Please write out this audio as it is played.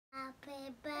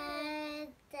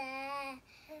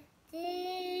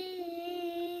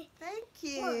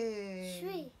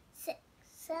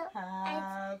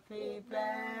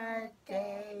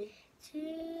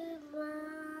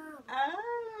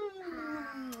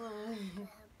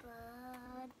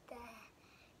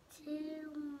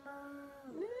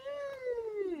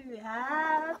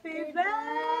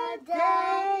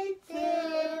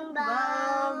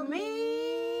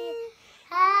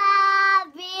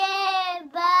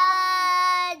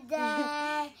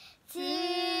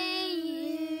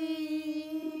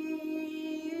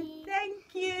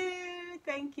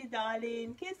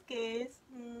darling. Kiss, kiss.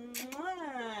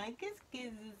 Mwah. Kiss,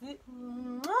 kiss.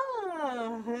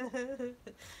 Mwah.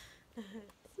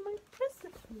 It's my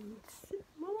present.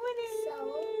 Morning.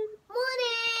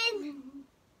 Morning.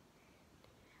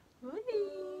 Morning.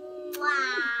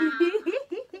 Wow.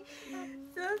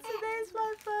 So today's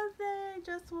my birthday.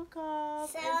 Just woke up.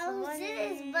 So It's this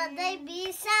morning. birthday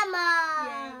be summer.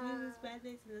 Yeah, this is birthday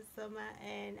in the summer,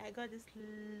 and I got this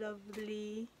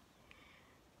lovely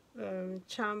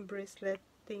charm bracelet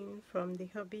thing from the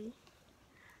hobby.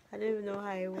 I don't even know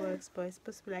how it works, but it's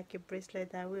supposed to be like a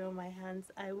bracelet that I wear on my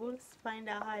hands. I will find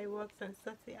out how it works and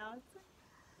sort it out.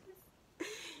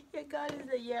 Your girl is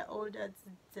a year older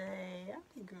today.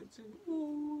 I'm good to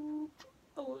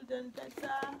old and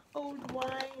better. Old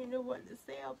wine, you know what they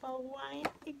say about wine?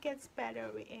 It gets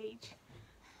better with age.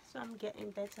 So I'm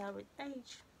getting better with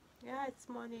age. Yeah, it's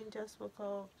morning, just woke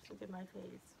up. Look at my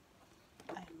face.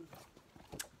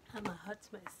 I'm a hot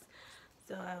mess.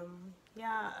 So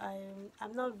yeah,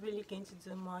 I'm not really going to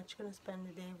do much. Gonna spend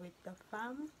the day with the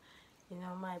fam. You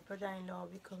know, my brother-in-law will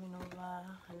be coming over,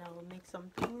 and I will make some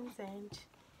things, and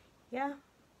yeah,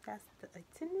 that's the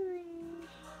itinerary.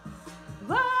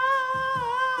 Wow!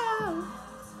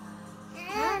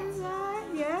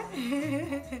 Yeah.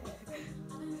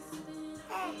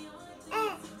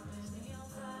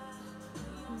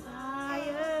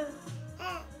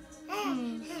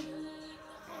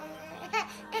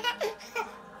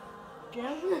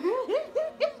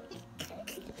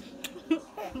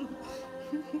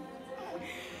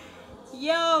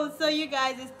 Yo, so you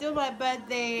guys, it's still my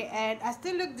birthday and I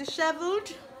still look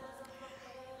disheveled.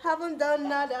 Haven't done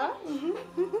nada.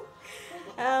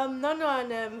 Nono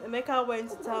and Emeka went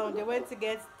to town. They went to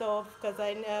get stuff because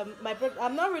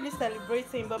I'm not really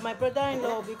celebrating, but my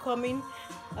brother-in-law will be coming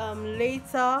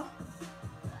later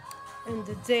in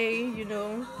the day. You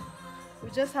know,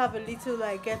 we just have a little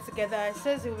like get together. It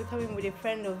says he'll be coming with a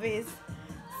friend of his,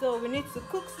 so we need to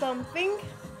cook something.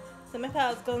 So Emeka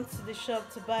has gone to the shop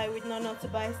to buy with Nono to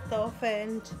buy stuff,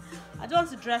 and I don't want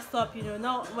to dress up, you know,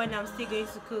 not when I'm still going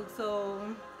to cook. So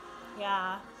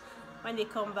yeah, when they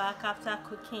come back after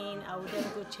cooking, I will then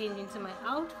go change into my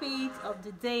outfit of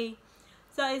the day.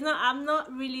 So I'm not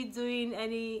really doing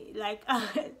any like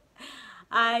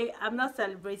I'm not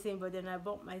celebrating, but then I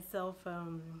bought myself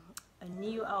a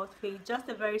new outfit, just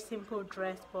a very simple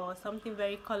dress, but something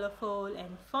very colorful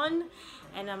and fun,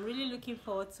 and I'm really looking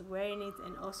forward to wearing it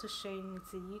and also showing it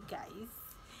to you guys.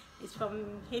 It's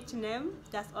from H&M.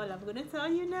 That's all I'm gonna tell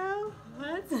you now.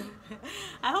 But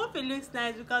I hope it looks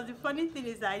nice, because the funny thing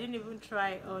is that I didn't even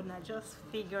try it on. I just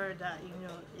figured that, you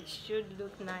know, it should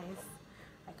look nice.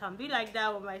 I can be like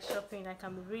that with my shopping. I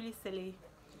can be really silly.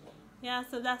 Yeah,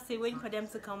 so that's it, waiting for them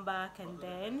to come back, and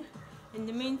then in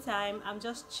the meantime I'm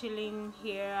just chilling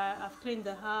here. I've cleaned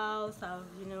the house,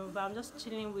 but I'm just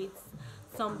chilling with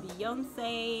some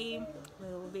Beyonce.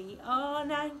 We'll be all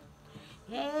night.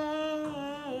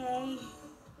 Hey.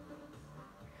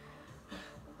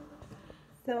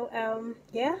 So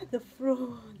yeah, the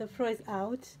fro is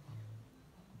out.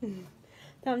 So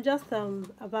I'm just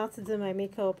about to do my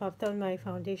makeup. I've done my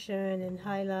foundation and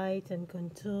highlight and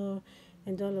contour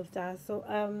and all of that. So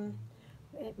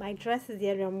my dress is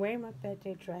here. I'm wearing my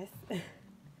birthday dress.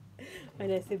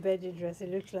 When I say birthday dress, it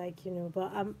looks like, you know,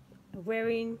 but I'm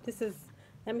wearing, this is,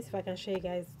 let me see if I can show you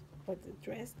guys what the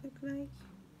dress looks like.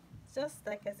 It's just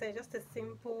like I said, just a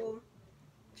simple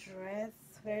dress,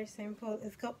 very simple.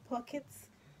 It's got pockets,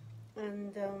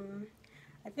 and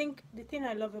I think the thing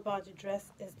I love about the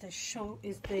dress is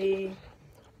the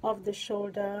off the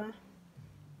shoulder,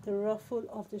 the ruffle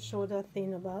of the shoulder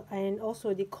thing about, and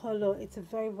also the color. It's a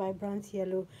very vibrant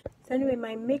yellow. So anyway,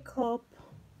 my makeup,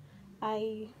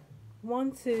 I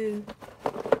want to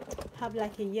have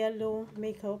like a yellow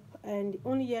makeup, and the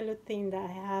only yellow thing that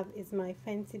I have is my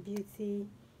Fenty Beauty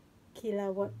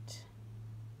Killawatt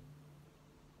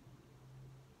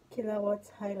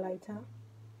highlighter.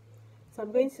 So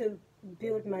I'm going to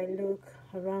build my look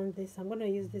around this. I'm going to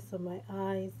use this on my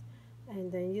eyes,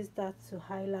 and then use that to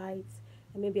highlight,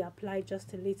 and maybe apply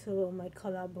just a little on my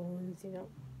collarbones, you know.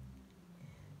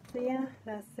 So yeah,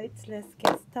 that's it. Let's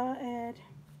get started.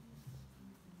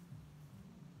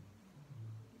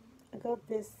 I got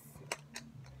this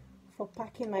for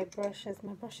packing my brushes.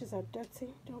 My brushes are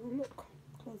dirty. Don't look.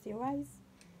 Close your eyes.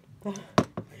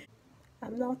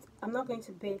 I'm not going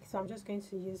to bake, so I'm just going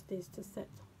to use this to set.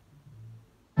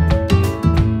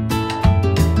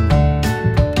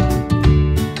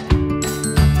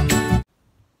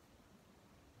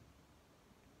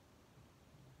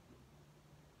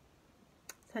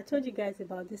 So I told you guys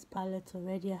about this palette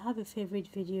already. I have a favorite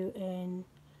video, and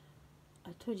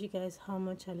I told you guys how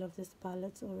much I love this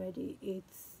palette already.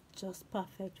 It's just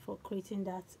perfect for creating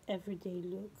that everyday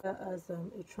look as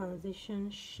a transition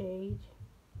shade.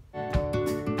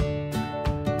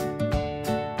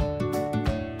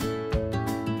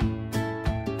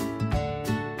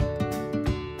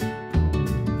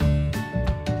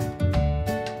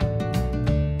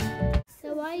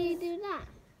 So why you do that?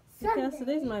 Because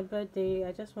today's my birthday,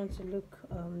 I just want to look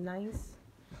nice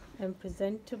and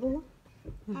presentable.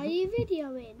 Are you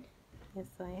videoing? Yes,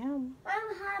 I am.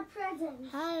 Mom, her present.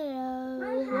 Hello.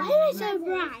 Why am I so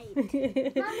bright?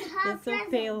 You're so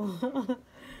pale.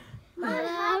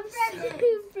 I'm so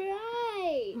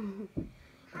bright.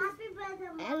 Happy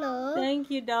birthday, hello.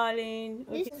 Thank you, darling.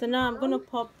 Okay, so now I'm gonna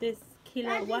pop this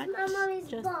killer watch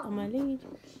just on my lid.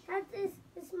 That is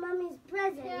mommy's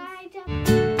present.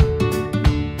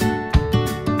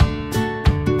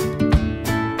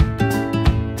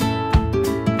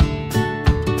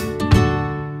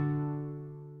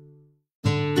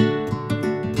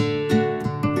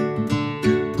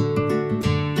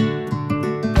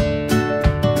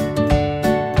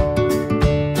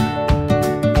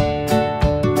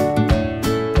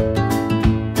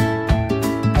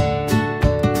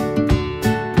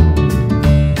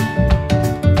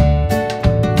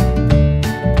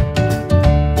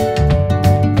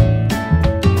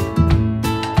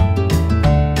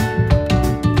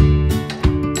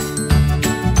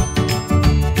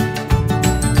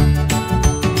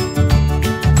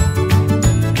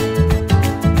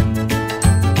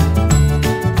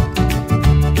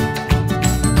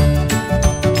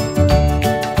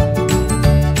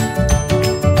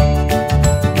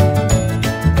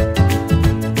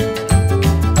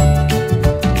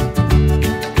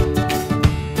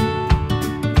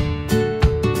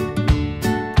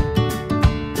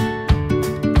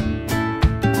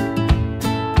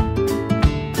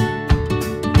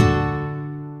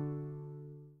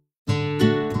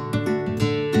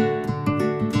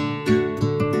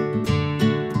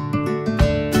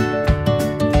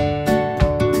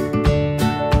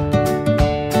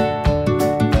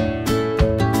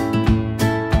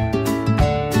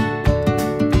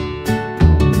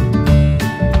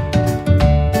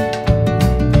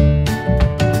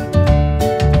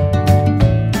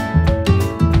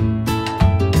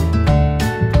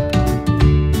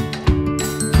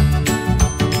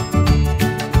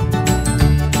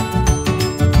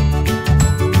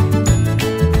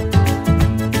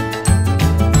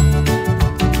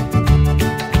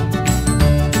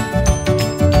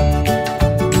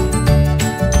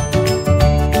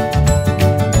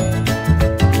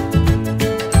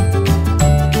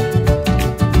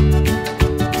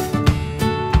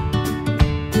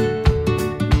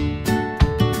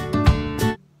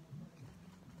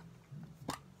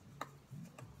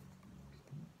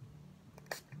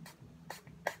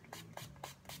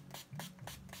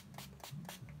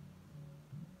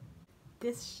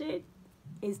 This shit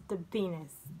is the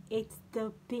penis. It's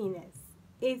the penis.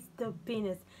 It's the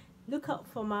penis. Look out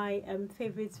for my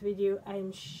favorites video.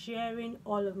 I'm sharing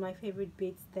all of my favorite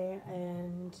bits there,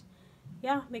 and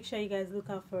yeah, make sure you guys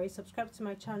look out for it. Subscribe to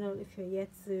my channel if you're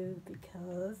yet to,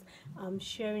 because I'm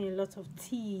sharing a lot of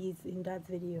teas in that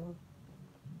video.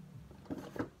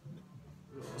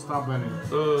 Stop burning.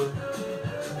 So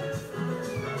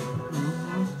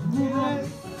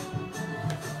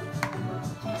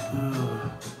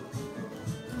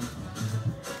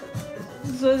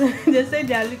they say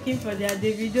they are looking for their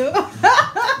Davido.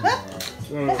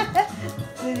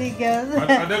 Silly girls.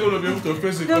 Are they going to be able to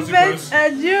face the The consequence?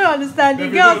 first, do you understand? The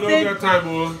If girl you don't said, get time,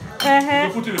 you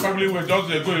put in the family way, just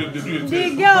go and do it.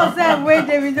 the girl said, wait,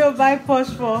 Davido buy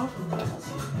Porsche for.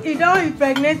 He don't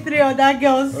impregnate 3 other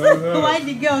girls. Why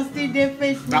the girls still they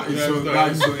faithful? That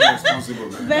is so irresponsible,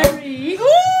 man. Very. Ooh!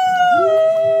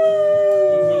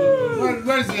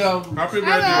 Where's the happy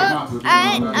birthday? I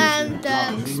am the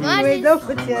Wait, smartest. don't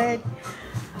put your head.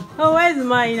 Oh, where's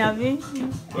mine, Abby?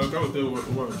 Well, I can't tell you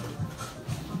what.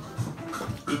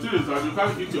 The thing is that you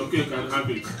can't eat your cake and have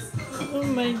it. Oh,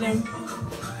 my them.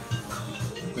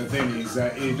 The thing is,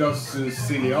 it's just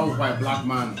silly. All white black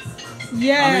man.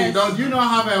 Yes. I mean, don't you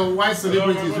not have a white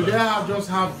celebrities? Do they just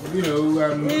have, you know,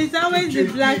 It's always the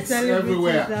black kids celebrities.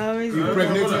 everywhere, Always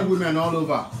impregnating women all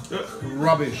over.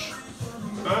 Rubbish.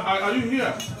 Are you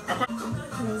here?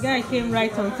 the guy came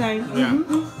right on time. Yeah.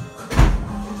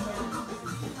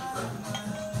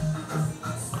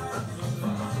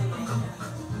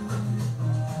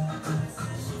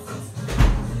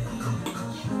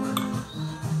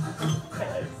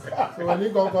 So when you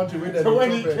go country with them, So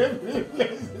when he chop came egg. in,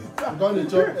 You gonna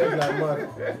chop egg like mad.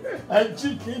 and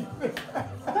chicken.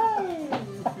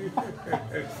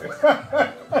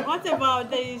 What What about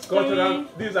the story?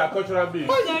 These are cultural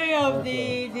beings. Story of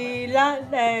the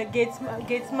land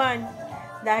gatesman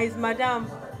that his madam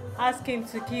asked him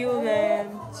to kill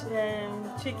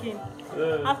chicken.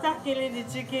 After killing the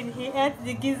chicken, he ate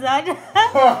the gizzard. The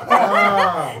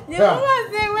woman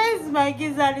said, "Where's my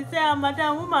gizzard?" He said,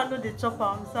 "Madam, woman know the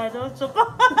chopper, so I don't chop."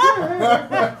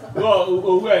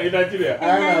 Where in Nigeria?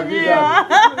 Nigeria.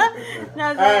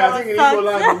 That's I think in Igbo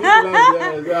land,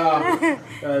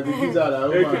 the gizzard are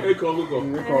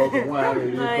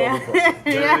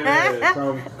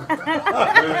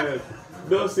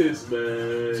No sense,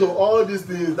 man. So all these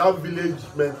things, that village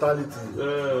mentality,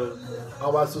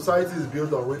 our society is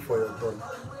built on wait for your turn.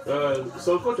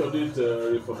 Some culture needs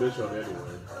reformation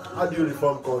anyway. How do you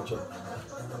reform culture?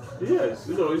 Yes,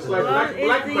 you know, it's like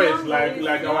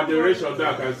our generation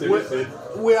now can say listen.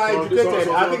 We are educated.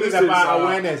 I think it's about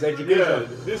awareness, education. Yeah,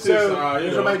 this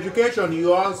from education,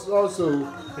 you also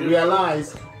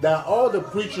realize that all the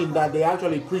preaching that they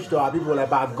actually preach to our people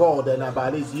about God and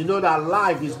about this, you know that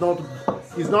life is not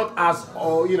as,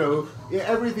 or you know,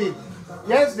 everything.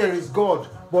 Yes, there is God,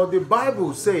 but the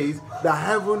Bible says that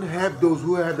heaven help those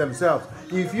who help themselves.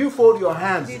 If you fold your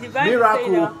hands,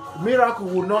 miracle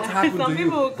will not happen to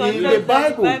you. In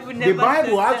the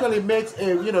Bible actually makes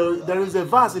a, you know, there is a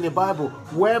verse in the Bible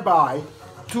whereby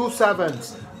two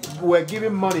servants were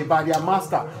given money by their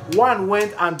master. One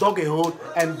went and dug a hole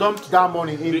and dumped that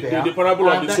money in there. The parable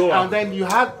of the sower. And then you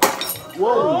had.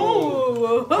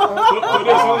 Whoa! So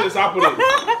this one is happening.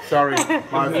 Sorry,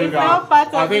 my finger.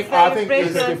 I think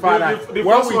it's the father.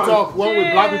 When we talk, when we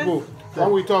black people.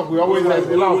 When we talk, we always there's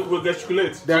a lot. We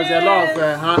gesticulate. There's a lot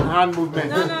of hand movement.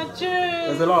 No, cheers.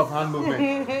 There's a lot of hand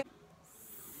movement.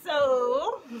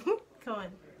 So, come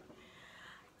on.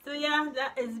 So yeah,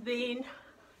 that's been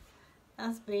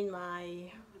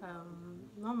my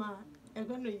Mama. I'm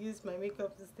going to use my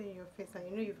makeup to stay in your face, and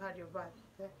you know you've had your bath.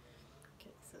 Yeah?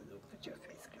 Okay, so don't put your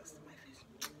face close to my face.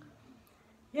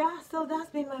 Yeah, so that's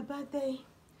been my birthday.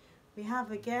 We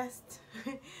have a guest.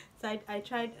 So I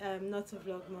tried not to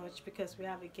vlog much because we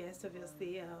have a guest,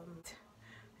 obviously.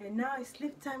 And now it's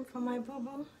sleep time for my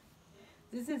boo-boo.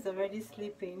 This is already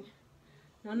sleeping.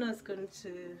 Nana's going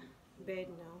to bed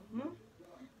now.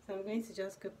 So I'm going to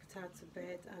just go put her to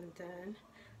bed, and then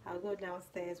I'll go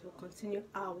downstairs. We'll continue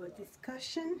our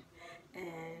discussion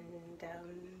and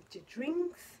the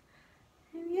drinks.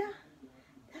 And yeah,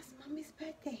 that's Mommy's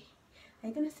birthday. Are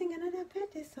you going to sing another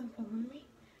birthday song for Mommy?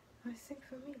 Or sing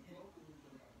for me then?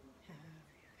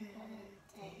 Happy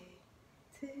birthday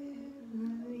to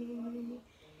Mommy.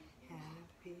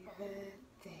 Happy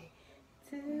birthday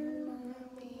to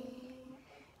Mommy.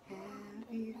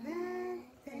 Happy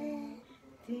birthday,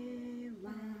 dear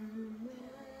Mama.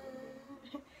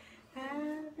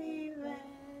 Happy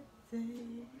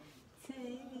birthday to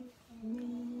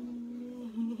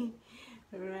me.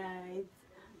 Right.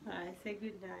 Alright, say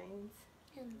good night.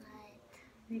 Good night.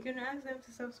 You're gonna ask them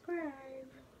to subscribe.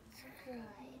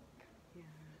 Subscribe. Yeah.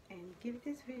 And give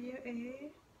this video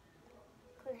a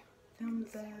Click.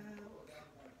 thumbs up.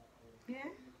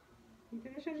 Yeah? You're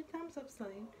gonna show the thumbs up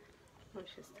sign. Oh,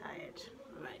 she's tired.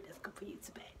 Alright, let's go put you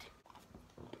to bed.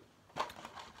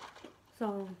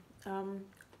 So,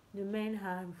 the men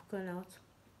have gone out.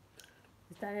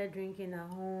 They started drinking at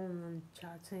home and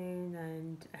chatting,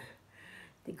 and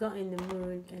they got in the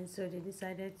mood, and so they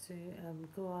decided to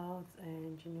go out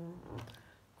and, you know,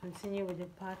 continue with the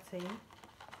party.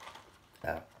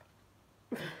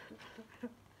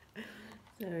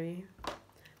 Sorry.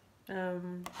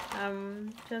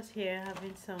 I'm just here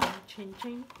having some chin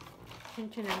chin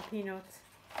and peanuts.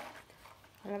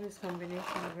 I love this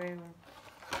combination very well.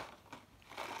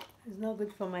 It's not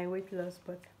good for my weight loss,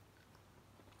 but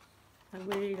I'm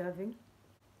really loving.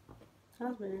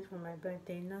 That's been it for my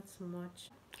birthday, not so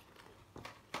much.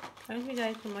 Thank you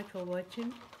guys so much for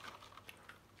watching.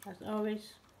 As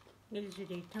always, give this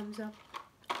video a thumbs up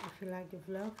if you like the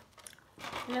vlog.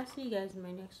 And I'll see you guys in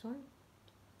my next one.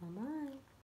 Bye bye.